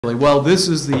Well, this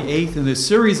is the 8th in a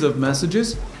series of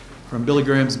messages from Billy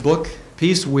Graham's book,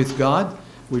 Peace with God.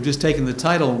 We've just taken the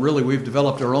title, and really we've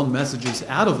developed our own messages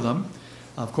out of them.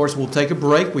 Of course, we'll take a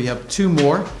break. We have 2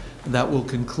 more that will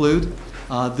conclude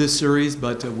this series,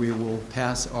 but we will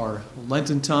pass our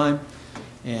Lenten time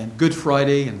and Good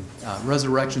Friday and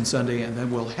Resurrection Sunday, and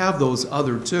then we'll have those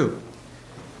other 2.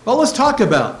 Well, let's talk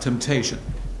about temptation.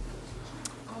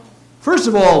 First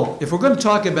of all, if we're going to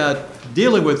talk about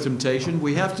dealing with temptation,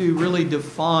 we have to really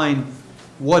define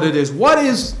what it is. What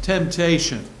is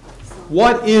temptation?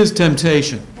 What is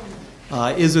temptation?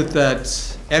 Is it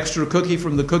that extra cookie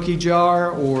from the cookie jar,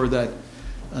 or that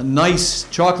nice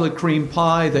chocolate cream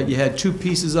pie that you had 2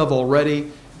 pieces of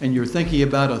already and you're thinking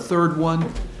about a 3rd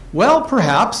one? Well,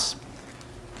 perhaps,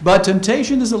 but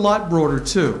temptation is a lot broader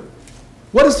too.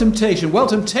 What is temptation? Well,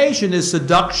 temptation is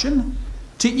seduction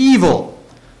to evil,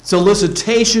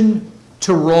 solicitation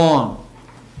to wrong.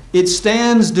 It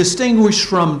stands distinguished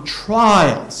from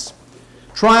trials.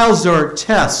 Trials are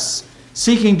tests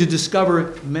seeking to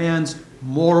discover man's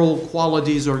moral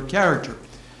qualities or character.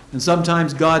 And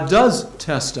sometimes God does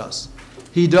test us.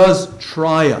 He does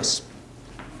try us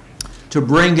to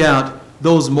bring out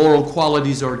those moral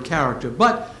qualities or character.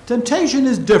 But temptation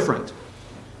is different.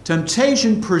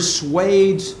 Temptation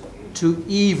persuades to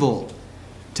evil.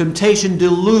 Temptation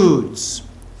deludes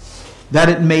that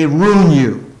it may ruin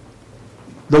you.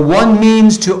 The one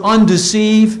means to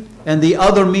undeceive, and the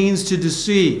other means to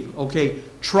deceive. Okay,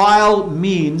 trial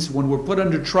means, when we're put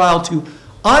under trial, to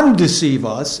undeceive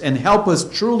us and help us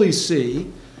truly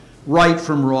see right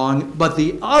from wrong. But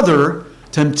the other,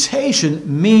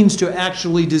 temptation, means to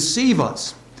actually deceive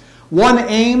us. One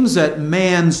aims at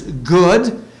man's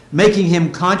good, making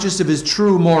him conscious of his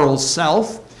true moral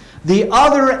self. The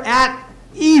other at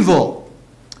evil,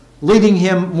 leading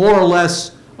him more or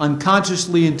less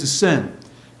unconsciously into sin.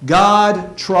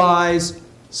 God tries,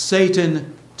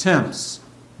 Satan tempts.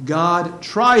 God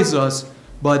tries us,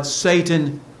 but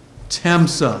Satan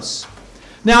tempts us.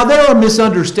 Now, there are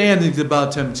misunderstandings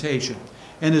about temptation,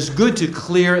 and it's good to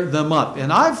clear them up.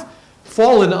 And I've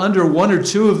fallen under 1 or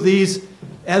 2 of these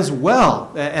as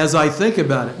well as I think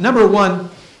about it. Number 1,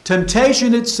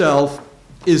 temptation itself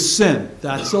is sin.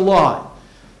 That's a lie.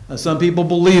 Some people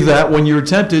believe that when you're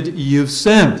tempted, you've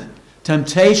sinned.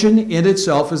 Temptation in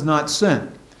itself is not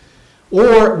sin.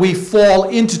 Or we fall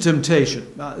into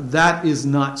temptation. That is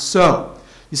not so.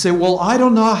 You say, well, I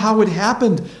don't know how it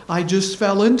happened. I just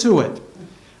fell into it.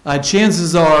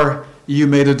 Chances are you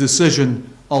made a decision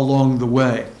along the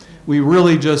way. We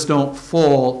really just don't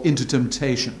fall into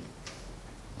temptation.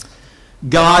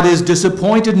 God is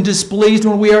disappointed and displeased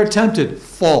when we are tempted.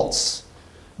 False.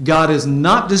 God is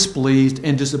not displeased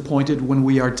and disappointed when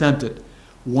we are tempted.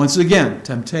 Once again,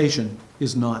 temptation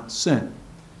is not sin.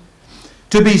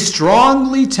 To be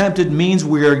strongly tempted means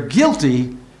we are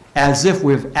guilty as if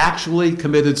we've actually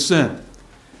committed sin.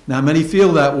 Now, many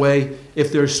feel that way.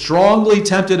 If they're strongly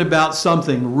tempted about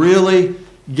something, really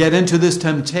get into this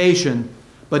temptation,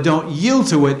 but don't yield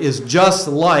to it, is just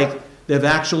like they've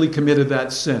actually committed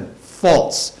that sin.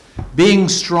 False. Being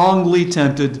strongly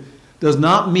tempted does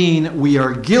not mean we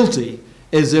are guilty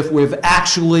as if we've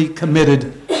actually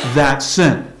committed that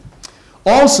sin.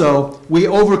 Also, we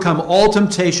overcome all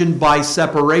temptation by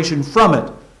separation from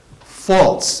it.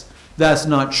 False. That's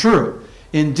not true.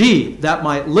 Indeed, that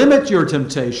might limit your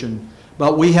temptation,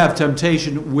 but we have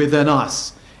temptation within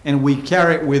us, and we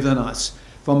carry it within us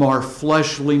from our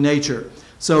fleshly nature.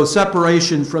 So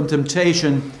separation from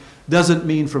temptation doesn't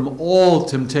mean from all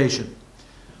temptation.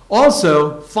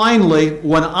 Also, finally,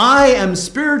 when I am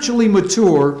spiritually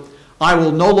mature, I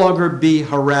will no longer be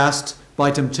harassed by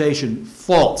temptation.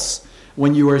 False.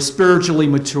 When you are spiritually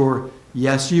mature,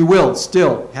 yes, you will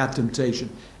still have temptation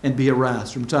and be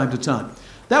harassed from time to time.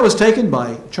 That was taken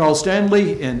by Charles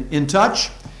Stanley in Touch,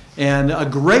 and a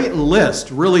great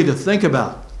list really to think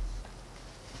about.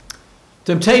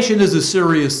 Temptation is a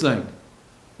serious thing,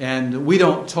 and we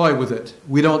don't toy with it.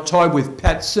 We don't toy with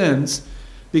pet sins,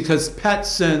 because pet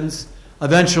sins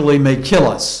eventually may kill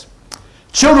us.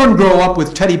 Children grow up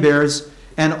with teddy bears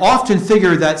and often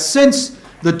figure that since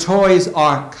the toys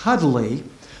are cuddly,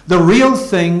 the real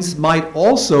things might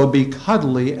also be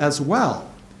cuddly as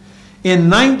well. In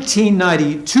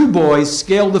 1990, 2 boys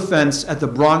scaled the fence at the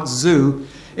Bronx Zoo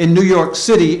in New York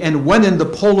City and went in the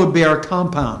polar bear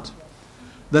compound.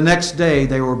 The next day,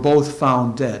 they were both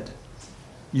found dead.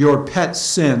 Your pet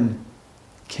sin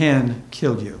can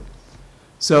kill you.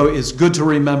 So it's good to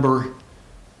remember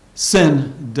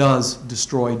sin does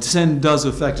destroy. Sin does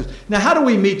affect us. Now, how do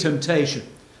we meet temptation?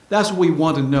 That's what we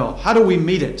want to know. How do we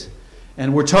meet it?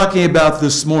 and we're talking about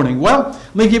this morning? Well,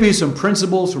 let me give you some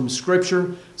principles from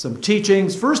Scripture, some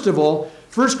teachings. First of all,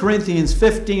 1 Corinthians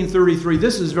 15:33.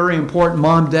 This is very important,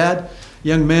 mom, dad,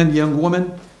 young men, young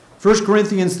women. 1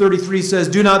 Corinthians 33 says,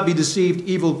 do not be deceived.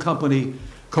 Evil company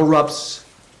corrupts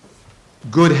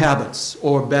good habits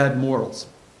or bad morals,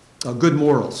 good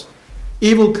morals.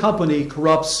 Evil company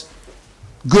corrupts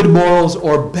good morals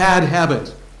or bad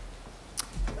habits.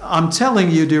 I'm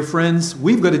telling you, dear friends,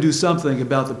 we've got to do something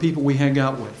about the people we hang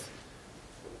out with.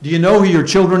 Do you know who your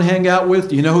children hang out with?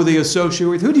 Do you know who they associate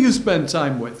with? Who do you spend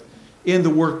time with in the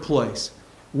workplace?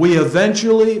 We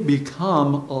eventually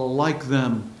become like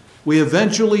them. We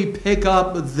eventually pick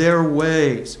up their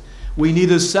ways. We need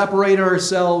to separate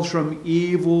ourselves from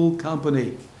evil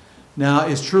company. Now,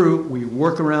 it's true, we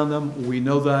work around them, we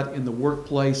know that in the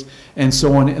workplace and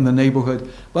so on in the neighborhood.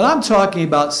 But I'm talking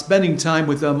about spending time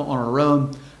with them on our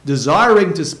own,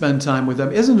 desiring to spend time with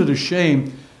them. Isn't it a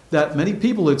shame that many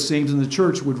people, it seems, in the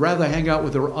church would rather hang out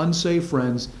with their unsaved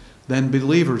friends than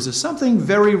believers? There's something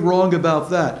very wrong about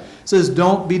that. It says,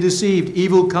 don't be deceived.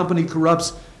 Evil company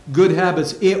corrupts good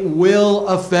habits. It will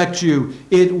affect you.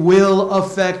 It will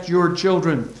affect your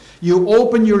children. You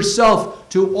open yourself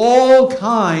to all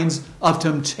kinds of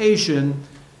temptation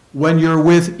when you're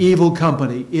with evil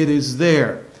company. It is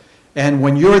there. And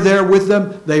when you're there with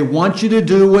them, they want you to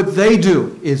do what they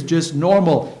do. It's just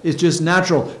normal. It's just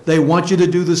natural. They want you to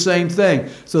do the same thing.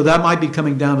 So that might be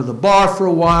coming down to the bar for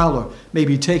a while, or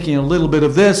maybe taking a little bit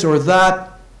of this or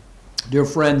that. Dear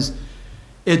friends,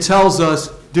 it tells us,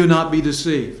 do not be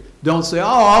deceived. Don't say, oh,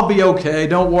 I'll be okay.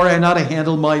 Don't worry, I know how to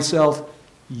handle myself.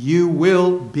 You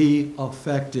will be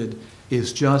affected.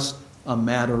 It's just a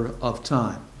matter of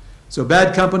time. So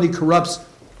bad company corrupts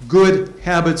good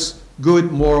habits,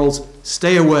 good morals.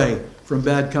 Stay away from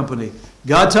bad company.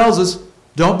 God tells us,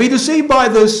 don't be deceived by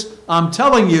this. I'm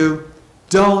telling you,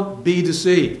 don't be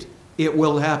deceived. It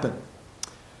will happen.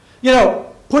 You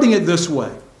know, putting it this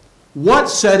way, what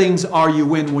settings are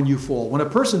you in when you fall? When a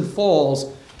person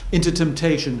falls into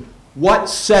temptation, what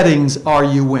settings are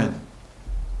you in?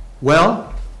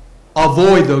 Well,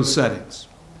 avoid those settings.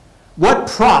 What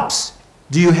props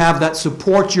do you have that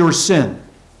support your sin?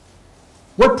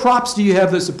 What props do you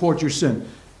have that support your sin?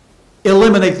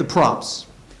 Eliminate the props.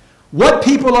 What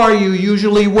people are you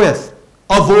usually with?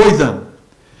 Avoid them.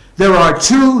 There are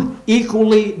two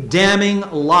equally damning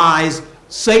lies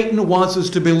Satan wants us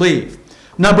to believe.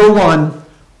 Number one,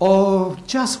 oh,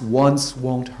 just once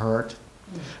won't hurt.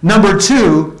 Number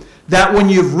two, that when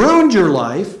you've ruined your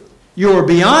life, you are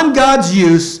beyond God's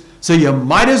use, so you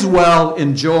might as well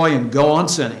enjoy and go on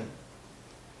sinning.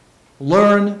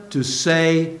 Learn to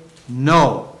say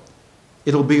no.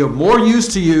 It'll be of more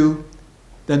use to you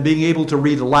than being able to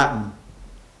read Latin,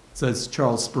 says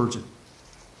Charles Spurgeon.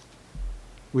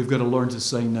 We've got to learn to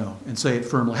say no and say it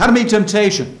firmly. How to meet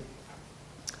temptation?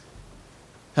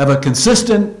 Have a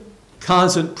consistent,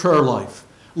 constant prayer life.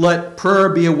 Let prayer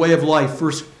be a way of life.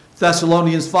 1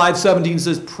 Thessalonians 5:17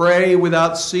 says, pray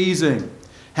without ceasing.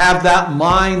 Have that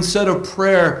mindset of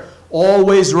prayer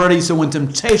always ready, so when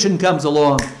temptation comes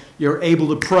along, you're able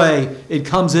to pray. It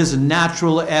comes as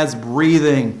natural as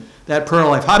breathing, that prayer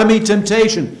life. How to meet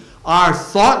temptation? Our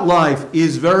thought life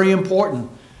is very important.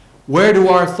 Where do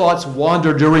our thoughts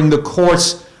wander during the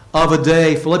course of a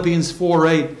day? Philippians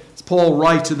 4:8, Paul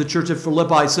writes to the church of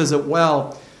Philippi, says it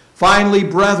well. Finally,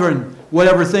 brethren,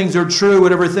 whatever things are true,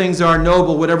 whatever things are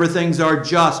noble, whatever things are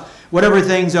just, whatever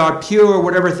things are pure,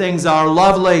 whatever things are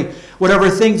lovely, whatever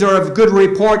things are of good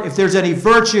report, if there's any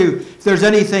virtue, if there's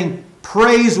anything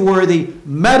praiseworthy,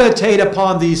 meditate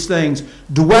upon these things,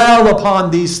 dwell upon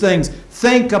these things,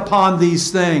 think upon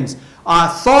these things. Our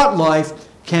thought life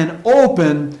can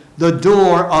open the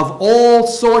door of all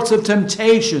sorts of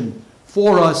temptation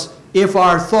for us if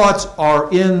our thoughts are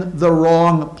in the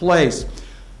wrong place.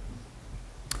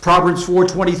 Proverbs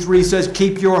 4:23 says,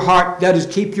 keep your heart, that is,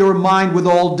 keep your mind with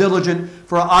all diligence,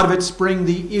 for out of it spring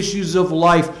the issues of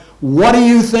life. What are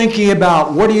you thinking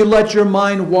about? What do you let your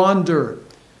mind wander?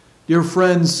 Dear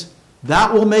friends,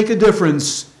 that will make a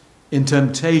difference in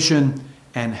temptation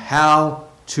and how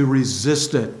to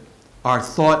resist it. Our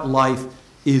thought life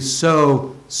is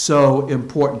so, so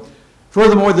important.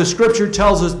 Furthermore, the Scripture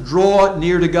tells us, draw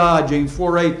near to God. James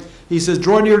 4:8. He says,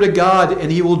 draw near to God, and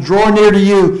He will draw near to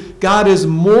you. God is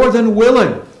more than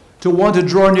willing to want to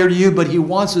draw near to you, but He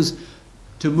wants us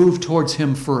to move towards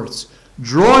Him first.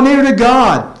 Draw near to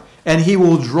God, and He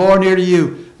will draw near to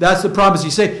you. That's the promise.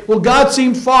 You say, well, God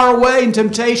seemed far away in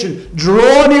temptation.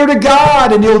 Draw near to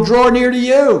God, and He'll draw near to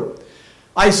you.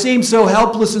 I seem so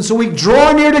helpless and so weak.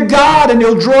 Draw near to God, and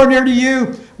He'll draw near to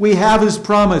you. We have His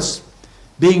promise.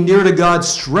 Being near to God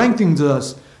strengthens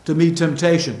us to meet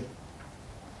temptation.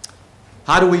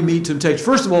 How do we meet temptation?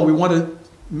 First of all, we want to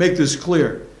make this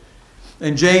clear.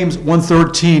 And James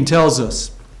 1:13 tells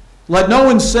us, "Let no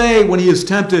one say when he is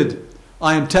tempted,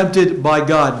 I am tempted by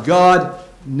God." God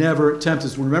never tempts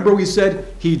us. Remember we said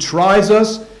he tries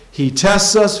us, he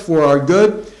tests us for our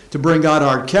good, to bring out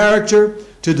our character,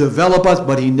 to develop us,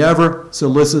 but he never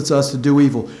solicits us to do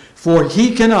evil. For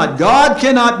God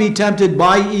cannot be tempted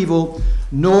by evil,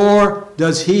 nor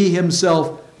does he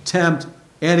himself tempt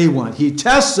anyone. He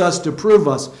tests us to prove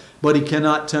us, but he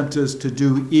cannot tempt us to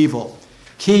do evil.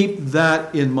 Keep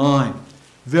that in mind.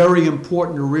 Very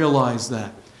important to realize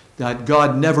that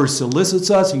God never solicits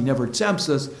us, he never tempts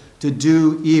us to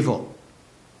do evil.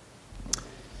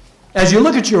 As you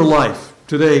look at your life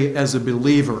today as a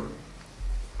believer,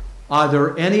 are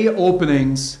there any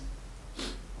openings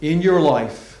in your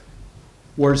life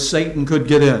where Satan could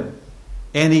get in?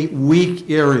 Any weak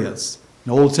areas?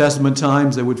 In Old Testament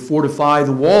times, they would fortify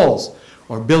the walls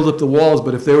or build up the walls,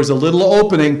 but if there was a little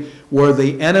opening where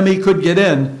the enemy could get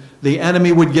in, the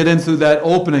enemy would get in through that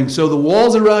opening. So the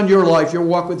walls around your life, your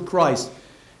walk with Christ,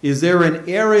 is there an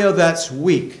area that's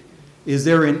weak? Is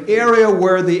there an area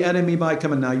where the enemy might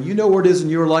come in? Now, you know where it is in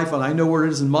your life, and I know where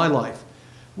it is in my life.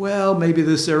 Well, maybe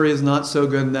this area is not so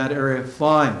good in that area.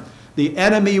 Fine. The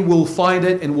enemy will find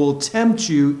it and will tempt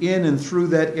you in and through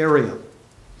that area.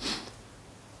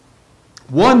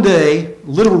 One day,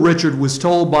 little Richard was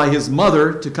told by his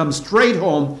mother to come straight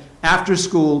home after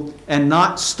school and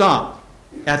not stop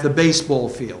at the baseball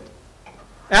field.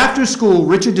 After school,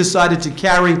 Richard decided to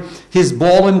carry his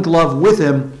ball and glove with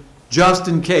him just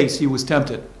in case he was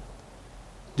tempted.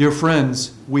 Dear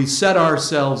friends, we set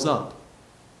ourselves up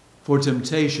for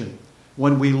temptation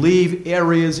when we leave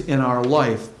areas in our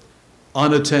life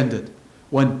unattended,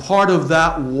 when part of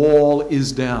that wall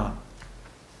is down.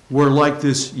 We're like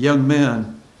this young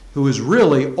man who is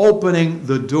really opening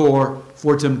the door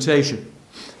for temptation.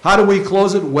 How do we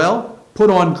close it? Well, put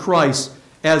on Christ,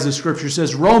 as the scripture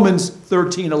says. Romans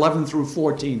 13:11 through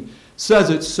 14 says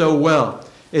it so well.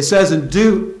 It says, and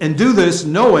do this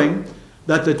knowing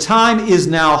that the time is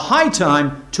now high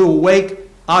time to awake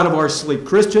out of our sleep.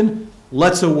 Christian,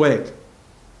 let's awake.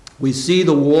 We see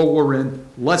the war we're in.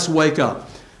 Let's wake up.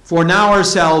 For now our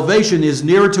salvation is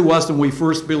nearer to us than we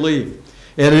first believed.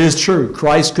 And it is true.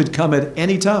 Christ could come at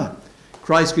any time.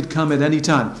 Christ could come at any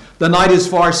time. The night is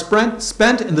far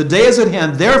spent and the day is at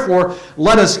hand. Therefore,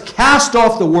 let us cast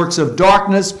off the works of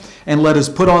darkness and let us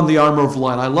put on the armor of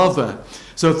light. I love that.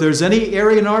 So if there's any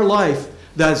area in our life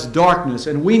that's darkness,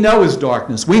 and we know it's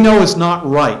darkness, we know it's not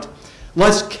right,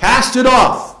 let's cast it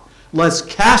off. Let's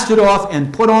cast it off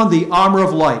and put on the armor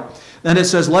of light. Then it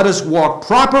says, let us walk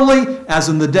properly as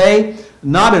in the day,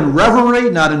 not in revelry,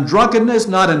 not in drunkenness,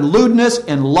 not in lewdness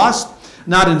and lust,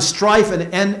 not in strife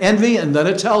and envy. And then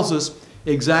it tells us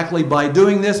exactly by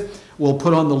doing this, we'll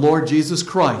put on the Lord Jesus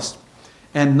Christ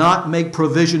and not make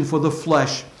provision for the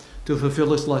flesh to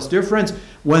fulfill its lust. Dear friends,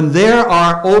 when there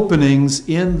are openings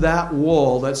in that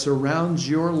wall that surrounds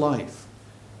your life,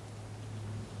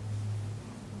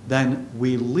 then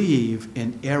we leave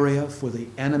an area for the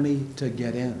enemy to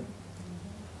get in.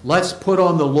 Let's put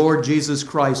on the Lord Jesus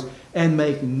Christ and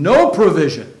make no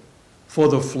provision for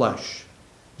the flesh.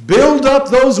 Build up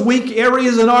those weak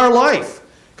areas in our life,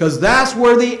 because that's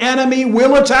where the enemy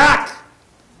will attack.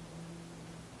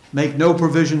 Make no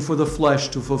provision for the flesh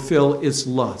to fulfill its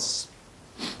lusts.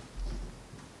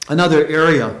 Another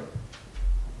area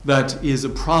that is a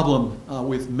problem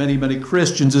with many, many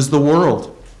Christians is the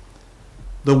world.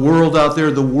 The world out there,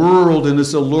 the world in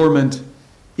its allurement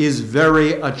is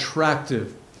very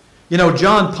attractive. You know,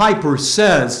 John Piper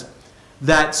says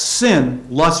that sin,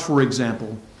 lust for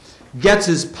example, gets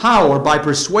its power by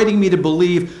persuading me to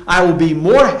believe I will be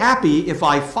more happy if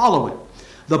I follow it.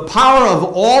 The power of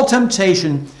all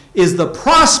temptation is the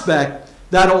prospect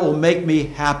that it will make me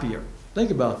happier.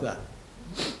 Think about that.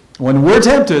 When we're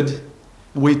tempted,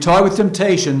 and we toy with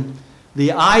temptation,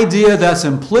 the idea that's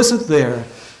implicit there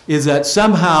is that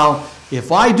somehow,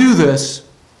 if I do this,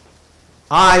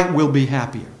 I will be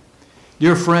happier.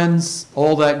 Dear friends,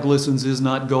 all that glistens is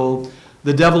not gold.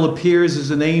 The devil appears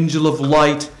as an angel of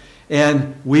light,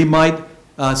 and we might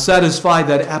satisfy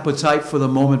that appetite for the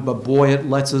moment, but boy, it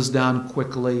lets us down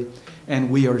quickly, and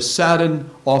we are saddened,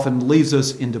 often leaves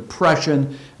us in depression,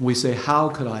 and we say, how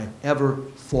could I have ever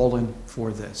fallen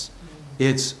for this?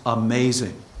 It's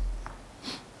amazing.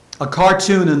 A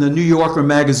cartoon in the New Yorker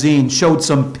magazine showed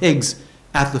some pigs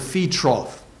at the feed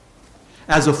trough.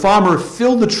 As a farmer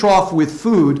filled the trough with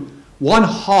food, one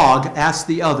hog asked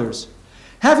the others,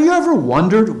 have you ever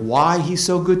wondered why he's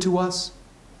so good to us?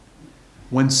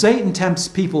 When Satan tempts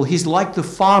people, he's like the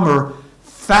farmer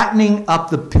fattening up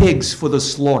the pigs for the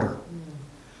slaughter.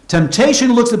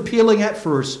 Temptation looks appealing at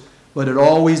first, but it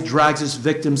always drags its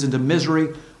victims into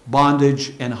misery,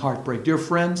 bondage, and heartbreak. Dear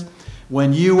friends,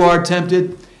 when you are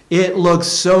tempted, it looks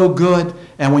so good,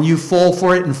 and when you fall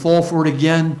for it and fall for it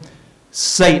again,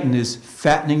 Satan is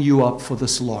fattening you up for the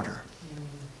slaughter.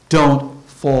 Don't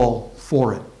fall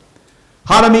for it.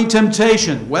 How to meet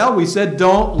temptation? Well, we said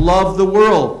don't love the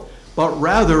world, but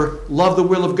rather love the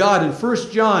will of God. In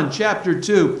 1 John chapter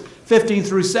 2, 15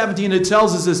 through 17, it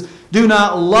tells us this: do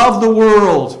not love the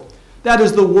world. That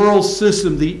is the world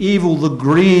system, the evil, the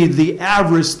greed, the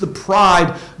avarice, the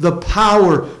pride, the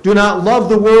power. Do not love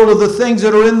the world or the things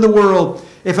that are in the world.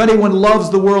 If anyone loves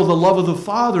the world, the love of the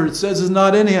Father, it says, is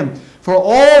not in him. For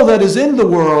all that is in the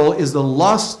world is the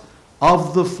lust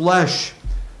of the flesh,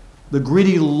 the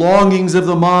greedy longings of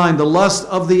the mind, the lust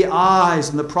of the eyes,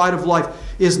 and the pride of life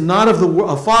is not of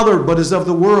the Father, but is of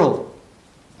the world.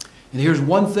 And here's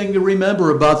one thing to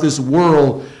remember about this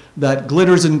world that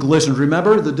glitters and glistens.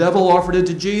 Remember, the devil offered it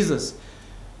to Jesus.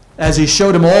 As he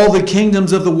showed him all the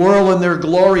kingdoms of the world and their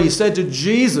glory, he said to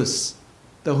Jesus,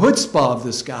 the chutzpah of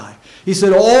this guy, he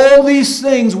said, all these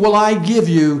things will I give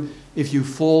you if you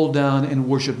fall down and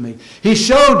worship me. He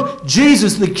showed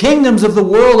Jesus the kingdoms of the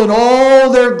world and all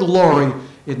their glory.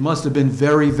 It must have been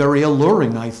very, very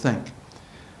alluring, I think.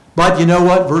 But you know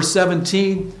what? Verse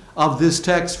 17 of this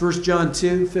text, 1 John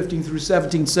 2, 15 through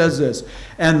 17 says this: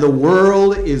 and the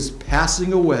world is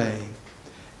passing away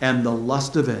and the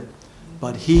lust of it,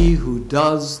 but he who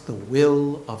does the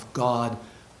will of God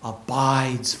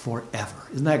abides forever.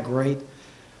 Isn't that great?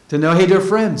 To know, hey, dear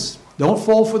friends, don't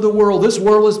fall for the world. This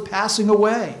world is passing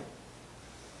away.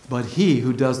 But he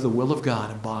who does the will of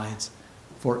God abides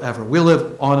forever. We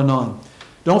live on and on.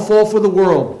 Don't fall for the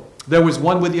world. There was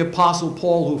one with the Apostle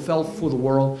Paul who fell for the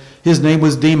world. His name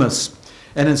was Demas.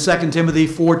 And in 2 Timothy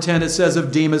 4:10 it says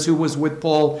of Demas, who was with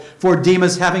Paul, for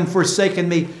Demas, having forsaken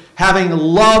me, having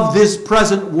loved this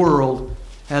present world,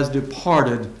 has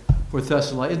departed for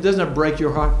Thessalonica. Doesn't it break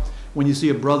your heart when you see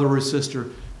a brother or a sister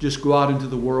just go out into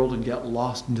the world and get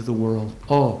lost into the world?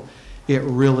 Oh, it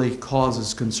really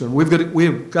causes concern.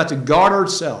 We've got to guard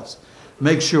ourselves.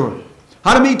 Make sure.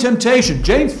 How to meet temptation.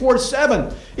 James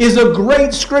 4:7 is a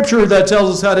great scripture that tells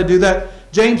us how to do that.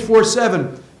 James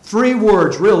 4:7, 3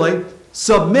 words really.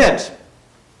 Submit,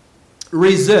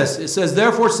 resist. It says,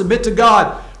 therefore submit to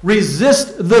God,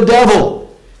 resist the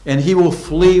devil, and he will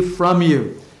flee from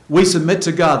you. We submit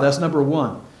to God. That's number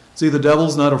one. See, the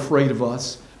devil's not afraid of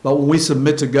us. But when we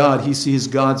submit to God, he sees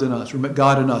God in us.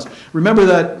 Remember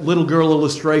that little girl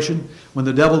illustration? When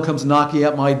the devil comes knocking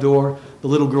at my door, the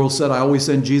little girl said, I always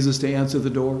send Jesus to answer the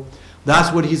door.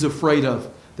 That's what he's afraid of,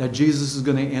 that Jesus is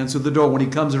going to answer the door when he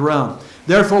comes around.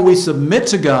 Therefore, we submit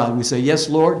to God. We say, yes,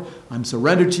 Lord, I'm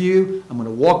surrendered to you. I'm going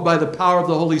to walk by the power of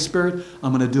the Holy Spirit.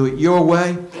 I'm going to do it your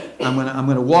way. I'm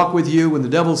going to walk with you. When the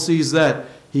devil sees that,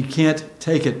 he can't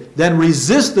take it. Then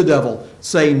resist the devil.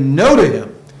 Say no to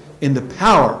him in the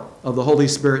power of the Holy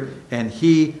Spirit, and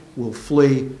he will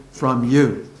flee from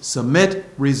you. Submit,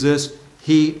 resist,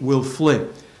 he will flee.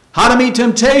 How to meet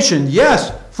temptation?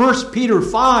 Yes, 1 Peter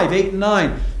 5, 8 and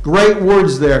 9. Great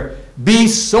words there. Be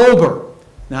sober.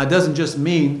 Now, it doesn't just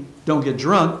mean don't get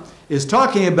drunk. It's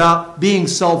talking about being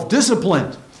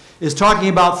self-disciplined. It's talking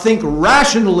about think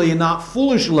rationally and not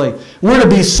foolishly. We're to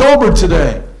be sober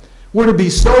today. We're to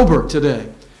be sober today.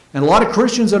 And a lot of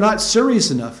Christians are not serious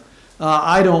enough.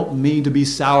 I don't mean to be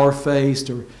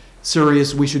sour-faced or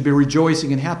serious. We should be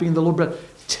rejoicing and happy in the Lord. But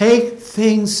take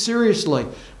things seriously.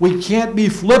 We can't be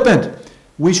flippant.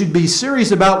 We should be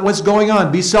serious about what's going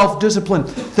on. Be self-disciplined.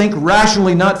 Think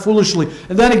rationally, not foolishly.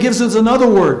 And then it gives us another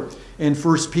word in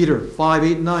 1 Peter 5,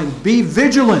 8, and 9. Be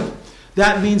vigilant.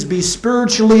 That means be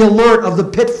spiritually alert of the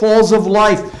pitfalls of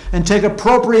life and take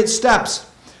appropriate steps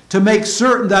to make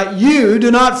certain that you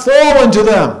do not fall into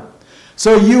them.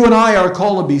 So you and I are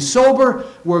called to be sober.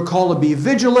 We're called to be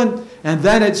vigilant. And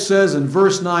then it says in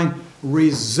verse 9,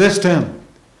 resist him.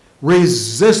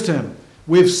 Resist him.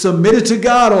 We've submitted to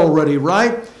God already,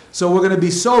 right? So we're going to be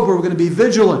sober. We're going to be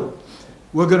vigilant.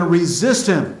 We're going to resist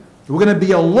him. We're going to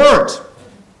be alert.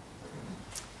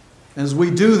 As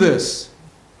we do this,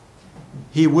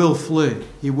 he will flee.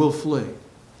 He will flee.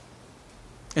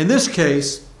 In this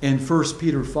case, in 1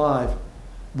 Peter 5,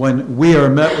 when we are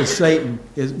met with Satan,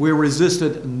 we're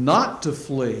resisted not to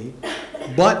flee,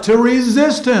 but to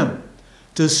resist him,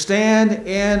 to stand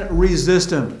and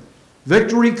resist him.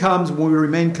 Victory comes when we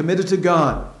remain committed to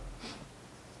God.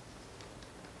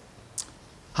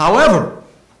 However,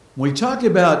 when we talk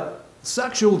about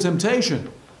sexual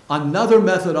temptation, another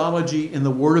methodology in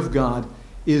the Word of God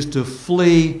is to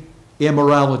flee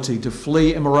immorality, to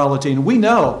flee immorality. And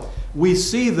we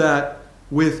see that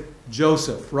with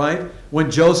Joseph, right? When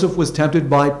Joseph was tempted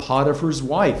by Potiphar's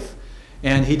wife,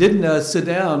 and he didn't sit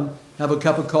down, have a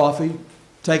cup of coffee,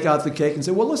 take out the cake and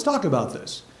say, well, let's talk about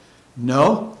this.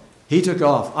 No, he took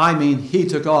off. He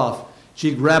took off.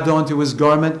 She grabbed onto his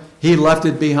garment. He left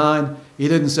it behind. He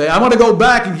didn't say, I want to go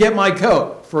back and get my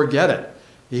coat. Forget it.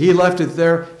 He left it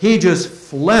there. He just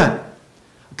fled.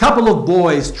 A couple of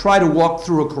boys tried to walk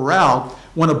through a corral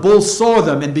when a bull saw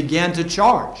them and began to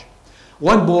charge.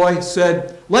 One boy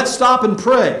said, let's stop and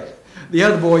pray. The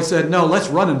other boy said, no, let's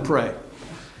run and pray.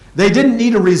 They didn't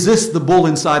need to resist the bull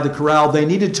inside the corral. They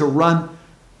needed to run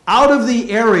out of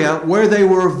the area where they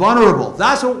were vulnerable.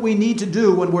 That's what we need to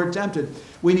do when we're tempted.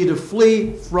 We need to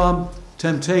flee from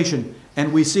temptation.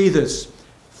 And we see this.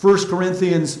 1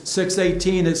 Corinthians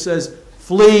 6:18, it says,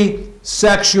 flee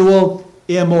sexual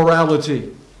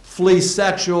immorality. Flee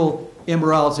sexual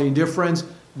immorality. And dear friends,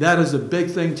 that is a big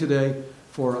thing today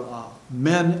for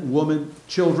men, women,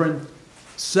 children.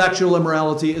 Sexual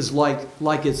immorality is like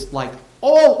it's like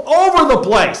all over the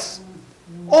place.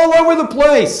 All over the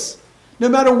place. No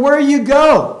matter where you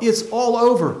go, it's all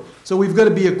over. So we've got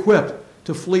to be equipped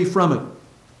to flee from it.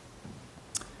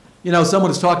 You know, someone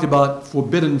has talked about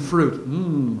forbidden fruit,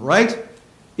 right?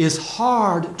 It's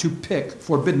hard to pick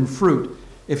forbidden fruit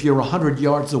if you're 100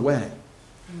 yards away,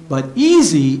 but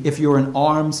easy if you're an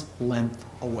arm's length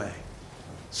away.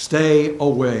 Stay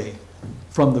away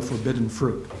from the forbidden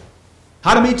fruit.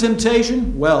 How to meet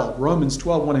temptation? Well, Romans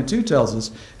 12:1 and 2 tells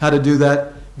us how to do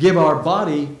that. Give our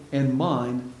body and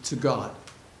mind to God.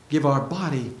 Give our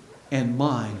body and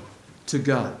mind to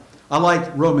God. I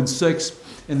like Romans 6,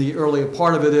 and the earlier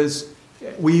part of it is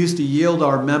we used to yield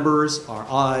our members, our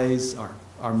eyes,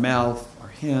 our mouth, our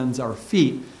hands, our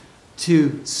feet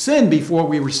to sin before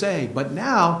we were saved. But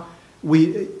now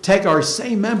we take our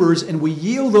same members and we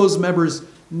yield those members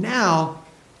now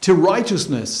to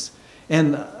righteousness.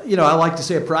 And, I like to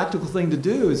say a practical thing to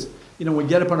do is, when we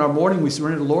get up in our morning, we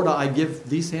surrender to the Lord. I give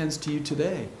these hands to you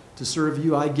today to serve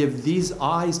you. I give these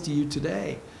eyes to you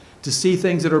today to see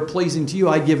things that are pleasing to you.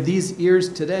 I give these ears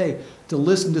today to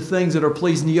listen to things that are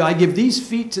pleasing to you. I give these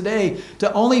feet today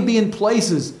to only be in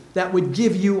places that would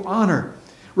give you honor.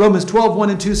 Romans 12:1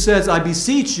 and 2 says, I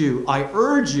beseech you, I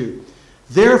urge you,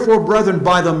 therefore, brethren,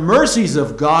 by the mercies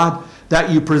of God, that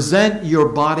you present your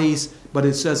bodies, but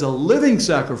it says a living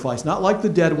sacrifice, not like the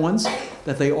dead ones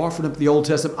that they offered up in the Old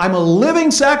Testament. I'm a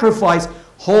living sacrifice,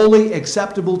 holy,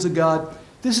 acceptable to God.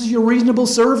 This is your reasonable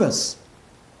service.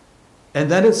 And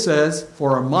then it says,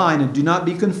 for our mind, and do not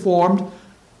be conformed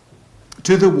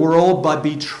to the world, but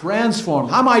be transformed.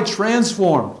 How am I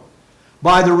transformed?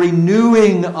 By the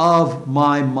renewing of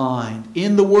my mind,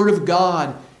 in the Word of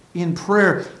God, in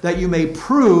prayer, that you may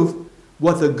prove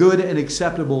what the good and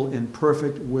acceptable and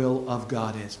perfect will of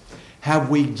God is. Have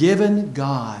we given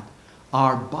God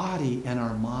our body and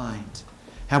our mind?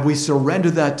 Have we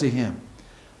surrendered that to Him?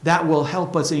 That will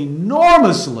help us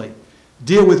enormously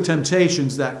deal with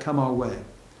temptations that come our way.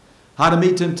 How to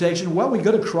meet temptation? Well, we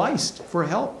go to Christ for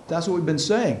help. That's what we've been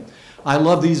saying. I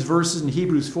love these verses in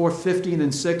Hebrews 4:15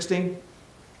 and 16.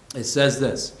 It says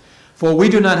this, for we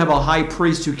do not have a high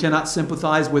priest who cannot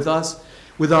sympathize with us,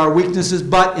 with our weaknesses,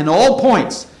 but in all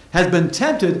points has been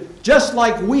tempted just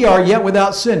like we are, yet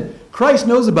without sin. Christ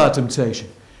knows about temptation.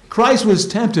 Christ was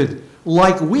tempted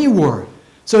like we were.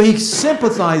 So He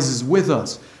sympathizes with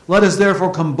us. Let us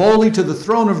therefore come boldly to the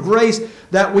throne of grace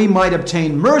that we might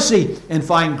obtain mercy and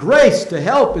find grace to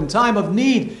help in time of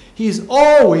need. He's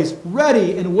always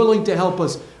ready and willing to help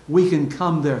us. We can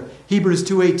come there. Hebrews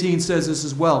 2:18 says this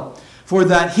as well. For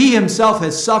that He Himself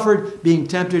has suffered being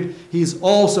tempted, He is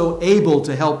also able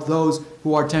to help those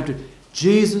who are tempted.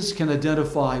 Jesus can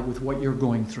identify with what you're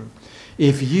going through.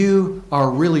 If you are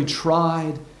really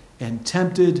tried and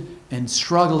tempted and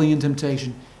struggling in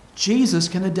temptation, Jesus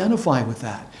can identify with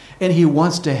that. And He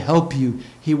wants to help you.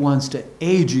 He wants to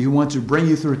aid you. He wants to bring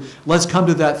you through. Let's come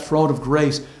to that throne of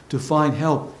grace to find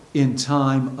help in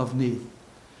time of need.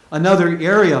 Another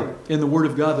area in the Word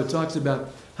of God that talks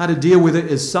about how to deal with it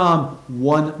is Psalm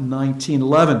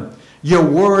 119:11. Your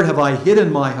word have I hid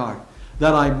in my heart,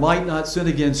 that I might not sin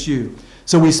against you.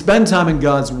 So we spend time in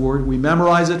God's Word. We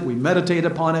memorize it. We meditate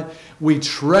upon it. We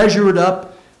treasure it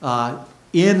up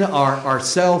in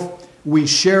ourself. We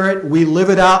share it. We live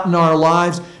it out in our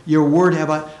lives. Your word have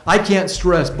I can't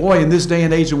stress, boy, in this day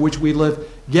and age in which we live,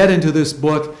 get into this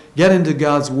book. Get into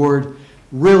God's Word.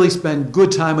 Really spend good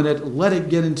time in it. Let it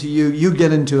get into you. You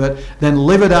get into it. Then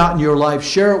live it out in your life.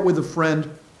 Share it with a friend.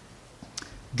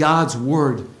 God's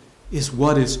Word is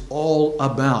what it's all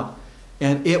about.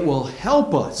 And it will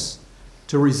help us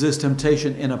to resist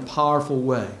temptation in a powerful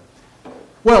way.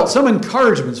 Well, some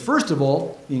encouragements. First of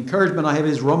all, the encouragement I have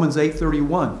is Romans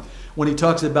 8:31. When he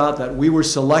talks about that we were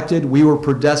selected, we were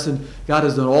predestined, God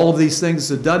has done all of these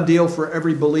things. It's a done deal for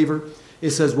every believer. It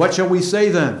says, what shall we say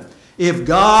then? If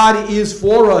God is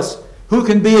for us, who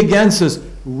can be against us?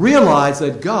 Realize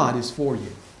that God is for you.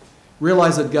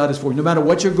 Realize that God is for you. No matter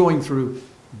what you're going through,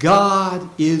 God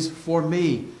is for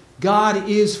me. God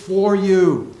is for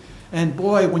you. And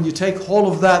boy, when you take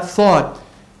hold of that thought,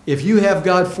 if you have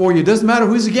God for you, it doesn't matter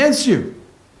who's against you.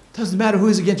 It doesn't matter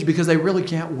who's against you because they really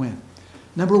can't win.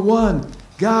 Number one,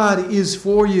 God is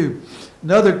for you.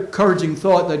 Another encouraging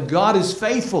thought that God is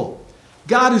faithful.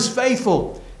 God is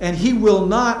faithful, and He will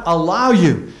not allow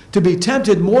you to be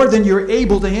tempted more than you're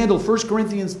able to handle. 1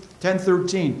 Corinthians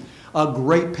 10:13, a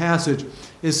great passage.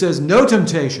 It says, no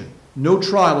temptation, no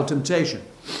trial of temptation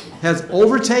has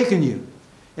overtaken you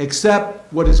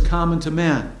except what is common to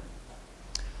man.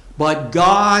 But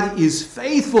God is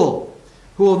faithful,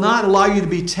 who will not allow you to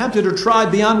be tempted or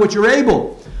tried beyond what you're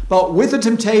able, but with the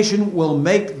temptation will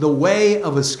make the way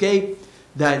of escape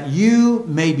that you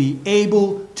may be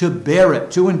able to bear it,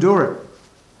 to endure it.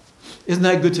 Isn't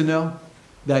that good to know?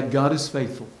 That God is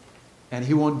faithful. And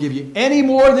He won't give you any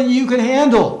more than you can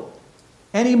handle.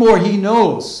 Any more. He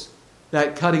knows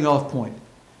that cutting off point.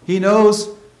 He knows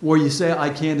where you say, I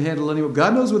can't handle anymore.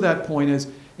 God knows what that point is,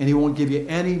 and He won't give you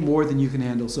any more than you can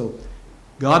handle. So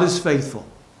God is faithful.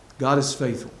 God is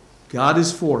faithful. God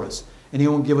is for us, and He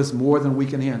won't give us more than we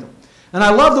can handle. And I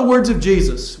love the words of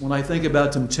Jesus when I think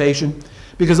about temptation,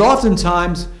 because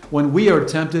oftentimes when we are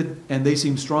tempted and they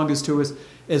seem strongest to us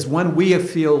is when we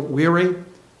feel weary,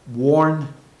 worn,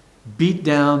 beat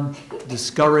down,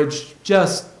 discouraged,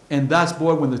 and that's,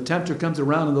 boy, when the tempter comes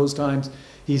around in those times,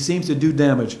 he seems to do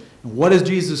damage. And what does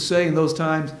Jesus say in those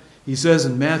times? He says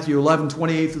in Matthew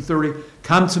 11:28-30,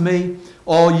 come to me,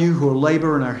 all you who are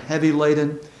labor and are heavy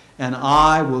laden, and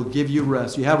I will give you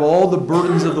rest. You have all the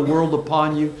burdens of the world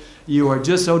upon you. You are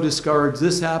just so discouraged.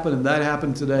 This happened and that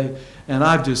happened today, and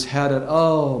I've just had it.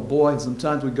 Oh, boy,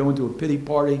 sometimes we go into a pity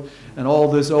party and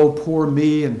all this, oh, poor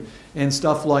me, and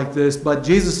stuff like this. But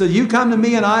Jesus said, you come to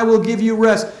me and I will give you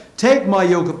rest. Take my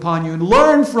yoke upon you and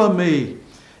learn from me.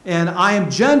 And I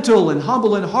am gentle and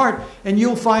humble in heart, and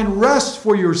you'll find rest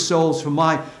for your souls, for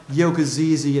my yoke is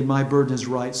easy and my burden is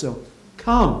light. So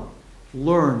come,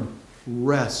 learn,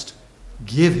 rest.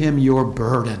 Give Him your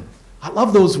burden. I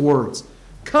love those words.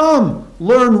 Come,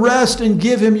 learn, rest, and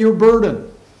give Him your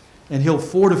burden. And He'll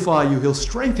fortify you. He'll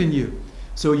strengthen you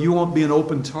so you won't be an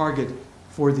open target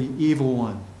for the evil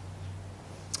one.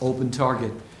 Open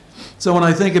target. So when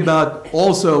I think about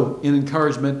also in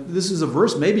encouragement, this is a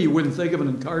verse, maybe you wouldn't think of an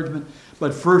encouragement,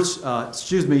 but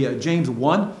James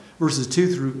 1, verses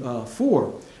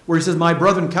 2-4, where he says, my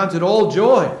brethren, count it all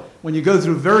joy when you go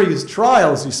through various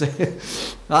trials. You say,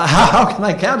 how can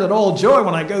I count it all joy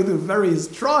when I go through various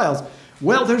trials?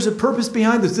 Well, there's a purpose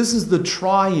behind this. This is the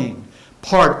trying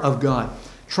part of God.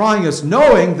 Trying us,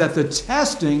 knowing that the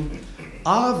testing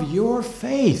of your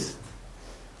faith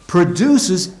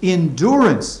produces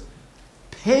endurance,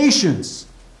 patience,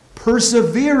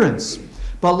 perseverance.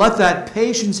 But let that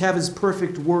patience have its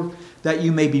perfect work, that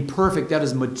you may be perfect, that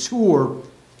is mature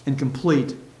and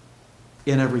complete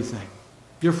in everything.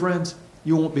 Dear friends,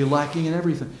 you won't be lacking in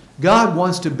everything. God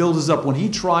wants to build us up. When He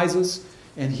tries us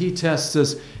and He tests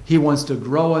us, He wants to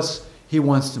grow us. He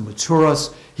wants to mature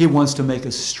us. He wants to make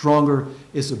us stronger.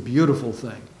 It's a beautiful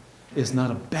thing. It's not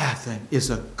a bad thing. It's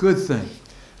a good thing.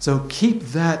 So keep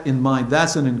that in mind.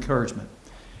 That's an encouragement.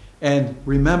 And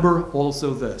remember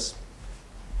also this.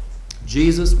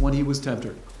 Jesus, when He was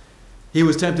tempted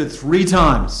 3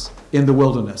 times in the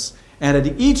wilderness. And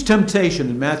at each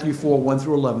temptation, in Matthew 4,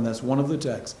 1-11, that's one of the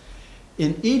texts.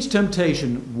 In each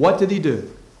temptation, what did He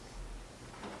do?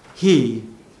 He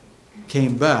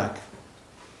came back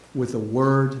with the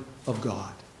Word of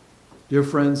God. Dear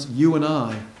friends, you and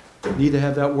I need to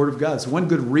have that Word of God. It's one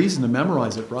good reason to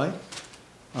memorize it, right?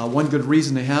 One good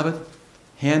reason to have it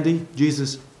handy.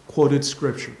 Jesus quoted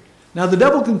Scripture. Now, the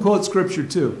devil can quote Scripture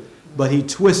too, but he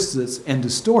twists it and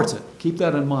distorts it. Keep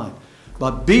that in mind.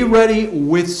 But be ready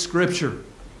with Scripture.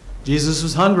 Jesus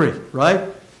was hungry, right?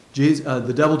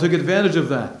 The devil took advantage of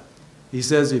that. He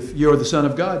says, if you're the Son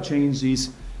of God, change these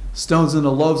stones into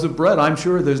loaves of bread. I'm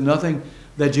sure there's nothing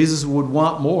that Jesus would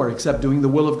want more except doing the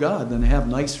will of God than to have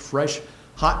nice, fresh,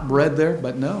 hot bread there.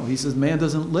 But no, He says man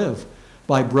doesn't live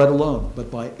by bread alone, but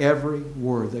by every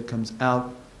word that comes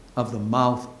out of the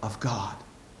mouth of God.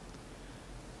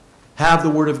 Have the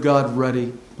Word of God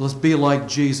ready. Let's be like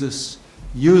Jesus.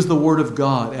 Use the Word of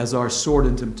God as our sword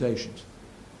in temptations.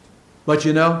 But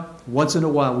you know, once in a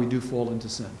while we do fall into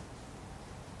sin.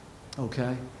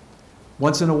 Okay?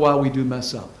 Once in a while we do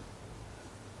mess up.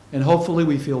 And hopefully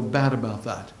we feel bad about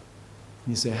that. And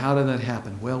you say, how did that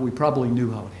happen? Well, we probably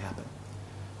knew how it happened.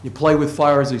 You play with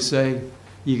fire, as they say,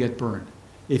 you get burned.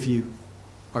 If you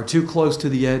are too close to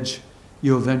the edge,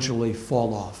 you eventually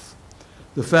fall off.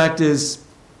 The fact is,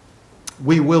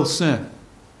 we will sin.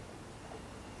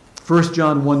 1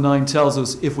 John 1:9 tells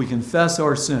us, if we confess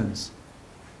our sins,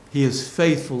 he is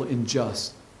faithful and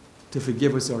just to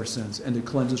forgive us our sins and to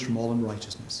cleanse us from all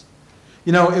unrighteousness.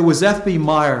 You know, it was F.B.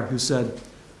 Meyer who said,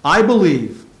 I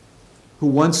believe, who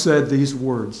once said these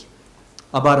words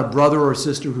about a brother or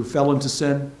sister who fell into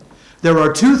sin. There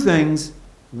are two things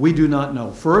we do not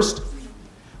know. First,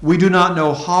 we do not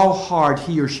know how hard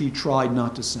he or she tried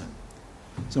not to sin.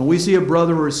 So when we see a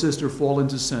brother or a sister fall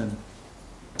into sin,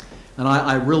 and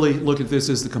I really look at this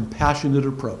as the compassionate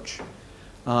approach,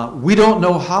 we don't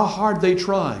know how hard they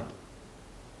tried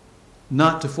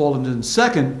not to fall into sin.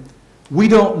 Second, we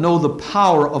don't know the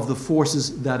power of the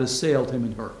forces that assailed him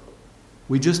and her.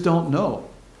 We just don't know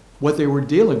what they were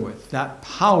dealing with, that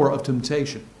power of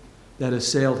temptation that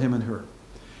assailed him and her.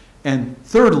 And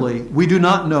thirdly, we do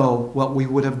not know what we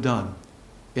would have done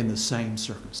in the same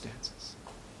circumstances.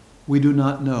 We do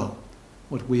not know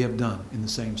what we have done in the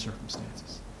same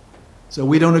circumstances. So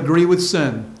we don't agree with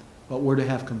sin, but we're to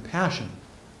have compassion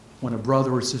when a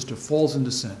brother or sister falls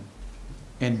into sin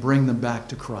and bring them back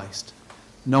to Christ,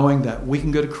 knowing that we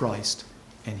can go to Christ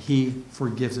and he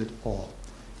forgives it all.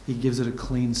 He gives it a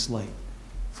clean slate.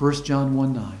 1 John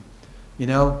 1:9. You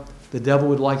know, the devil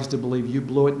would like us to believe you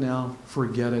blew it now,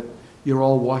 forget it. You're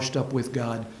all washed up with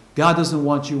God. God doesn't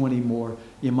want you anymore.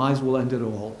 You might as well end it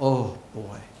all. Oh,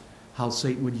 boy, how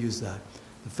Satan would use that.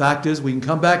 The fact is, we can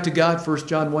come back to God, 1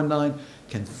 John 1:9,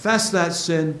 confess that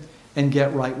sin, and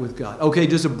get right with God. Okay,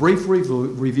 just a brief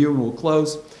review and we'll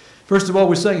close. First of all,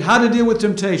 we're saying how to deal with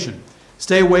temptation.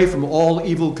 Stay away from all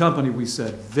evil company, we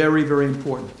said. Very, very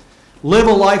important. Live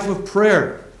a life of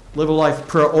prayer. Live a life of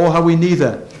prayer. Oh, how we need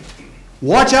that.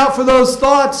 Watch out for those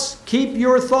thoughts. Keep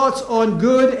your thoughts on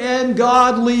good and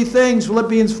godly things.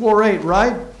 Philippians 4:8,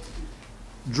 right?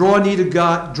 Draw near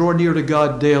to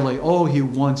God daily. Oh, he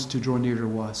wants to draw near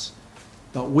to us.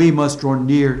 But we must draw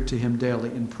near to him daily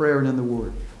in prayer and in the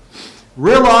word.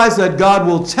 Realize that God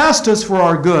will test us for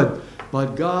our good,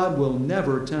 but God will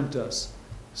never tempt us.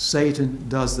 Satan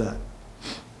does that.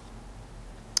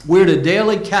 We're to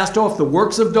daily cast off the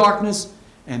works of darkness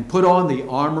and put on the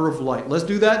armor of light. Let's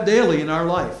do that daily in our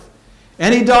life.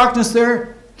 Any darkness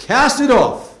there, cast it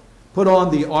off. Put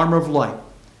on the armor of light.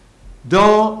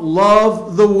 Don't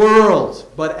love the world,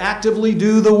 but actively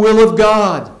do the will of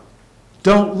God.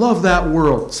 Don't love that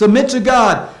world. Submit to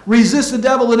God. Resist the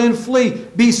devil and then flee.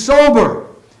 Be sober.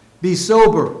 Be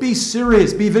sober. Be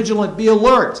serious. Be vigilant. Be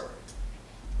alert.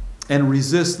 And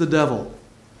resist the devil.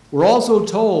 We're also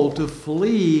told to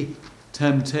flee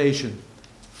temptation.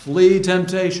 Flee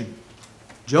temptation.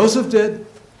 Joseph did.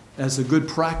 As a good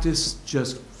practice,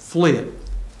 just flee it.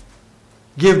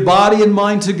 Give body and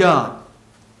mind to God.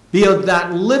 Be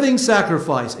that living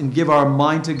sacrifice and give our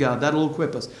mind to God. That'll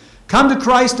equip us. Come to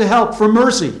Christ to help for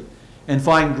mercy and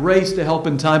find grace to help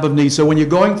in time of need. So when you're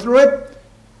going through it,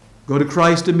 go to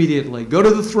Christ immediately. Go to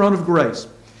the throne of grace.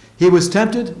 He was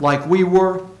tempted like we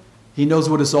were. He knows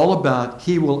what it's all about.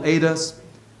 He will aid us.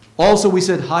 Also, we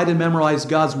said hide and memorize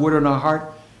God's word in our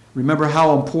heart. Remember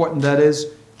how important that is.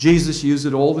 Jesus used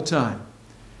it all the time.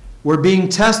 We're being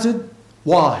tested.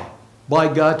 Why?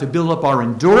 By God to build up our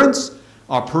endurance,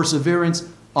 our perseverance,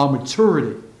 our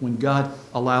maturity. When God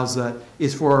allows that,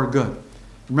 is for our good.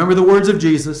 Remember the words of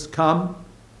Jesus. Come,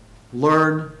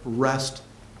 learn, rest,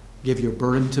 give your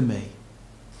burden to me.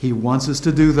 He wants us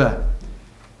to do that.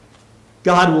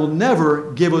 God will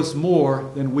never give us more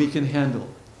than we can handle.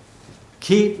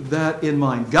 Keep that in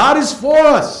mind. God is for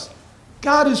us.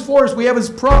 God is for us. We have his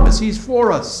promise. He's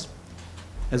for us.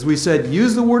 As we said,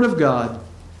 use the word of God.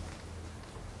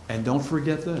 And don't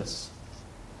forget this.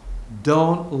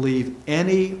 Don't leave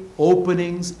any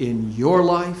openings in your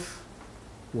life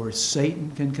where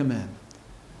Satan can come in.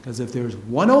 Because if there's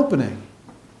one opening,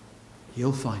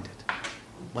 he'll find it.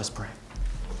 Let's pray.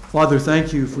 Father,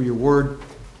 thank you for your word.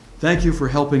 Thank you for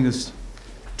helping us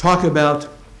talk about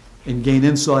and gain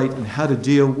insight on how to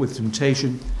deal with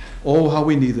temptation. Oh, how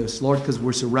we need this, Lord, because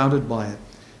we're surrounded by it.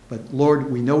 But, Lord,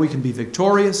 we know we can be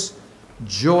victorious,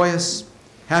 joyous,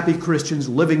 happy Christians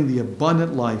living the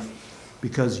abundant life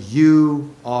because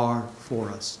you are for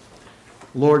us.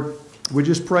 Lord, we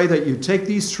just pray that you take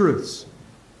these truths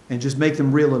and just make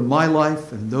them real in my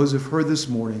life and those who've heard this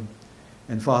morning.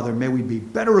 And, Father, may we be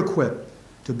better equipped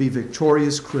to be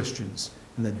victorious Christians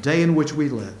in the day in which we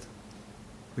live.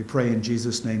 We pray in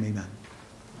Jesus' name, amen.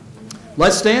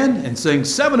 Let's stand and sing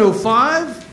 705.